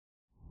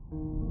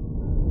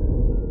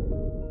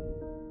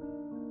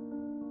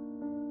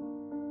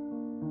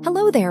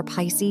Hello there,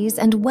 Pisces,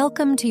 and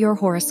welcome to your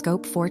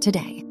horoscope for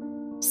today,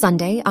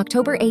 Sunday,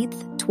 October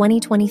 8th,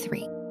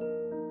 2023.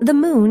 The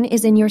moon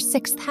is in your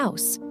 6th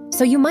house,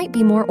 so you might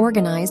be more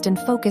organized and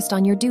focused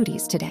on your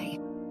duties today.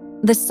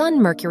 The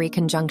Sun-Mercury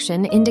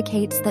conjunction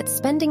indicates that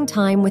spending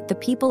time with the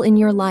people in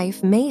your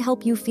life may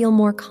help you feel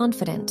more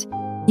confident.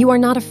 You are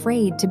not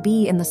afraid to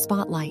be in the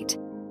spotlight.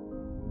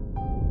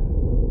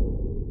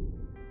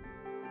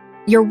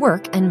 Your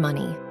work and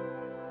money.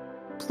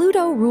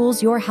 Pluto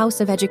rules your house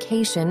of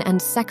education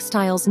and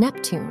sextiles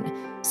Neptune,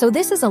 so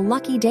this is a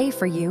lucky day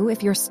for you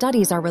if your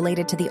studies are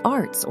related to the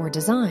arts or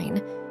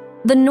design.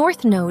 The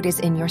North Node is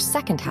in your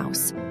 2nd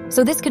house,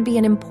 so this could be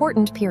an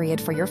important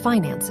period for your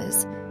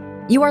finances.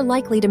 You are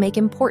likely to make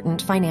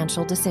important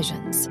financial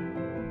decisions.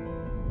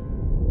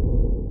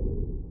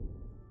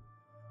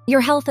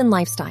 Your health and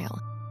lifestyle.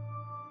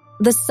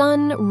 The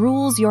Sun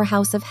rules your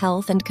house of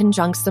health and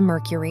conjuncts the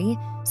Mercury,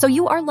 so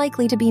you are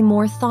likely to be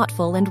more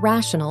thoughtful and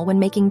rational when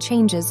making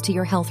changes to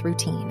your health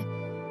routine.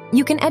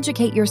 You can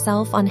educate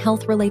yourself on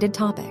health-related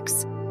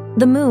topics.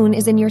 The moon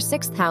is in your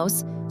 6th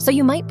house, so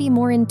you might be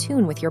more in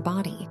tune with your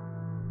body.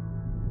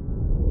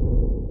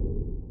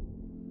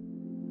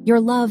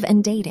 Your love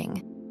and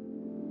dating.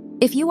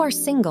 If you are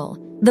single,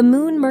 the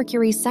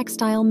Moon-Mercury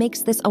sextile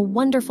makes this a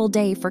wonderful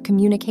day for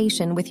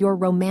communication with your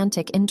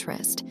romantic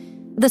interest.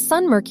 The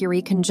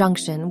Sun-Mercury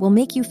conjunction will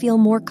make you feel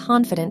more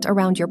confident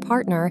around your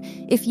partner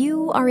if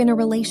you are in a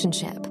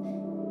relationship.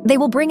 They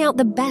will bring out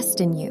the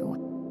best in you.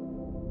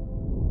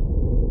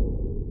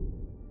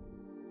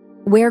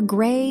 Wear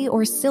gray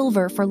or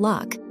silver for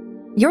luck.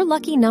 Your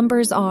lucky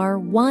numbers are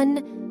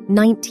 1,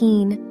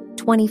 19,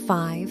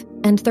 25,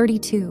 and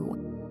 32.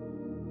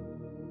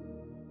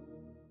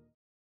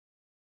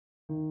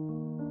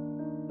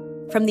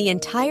 From the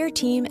entire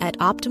team at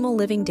Optimal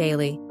Living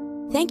Daily,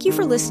 thank you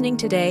for listening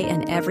today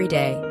and every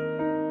day.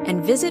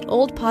 And visit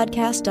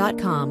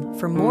oldpodcast.com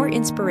for more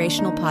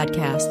inspirational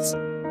podcasts.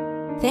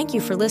 Thank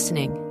you for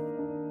listening.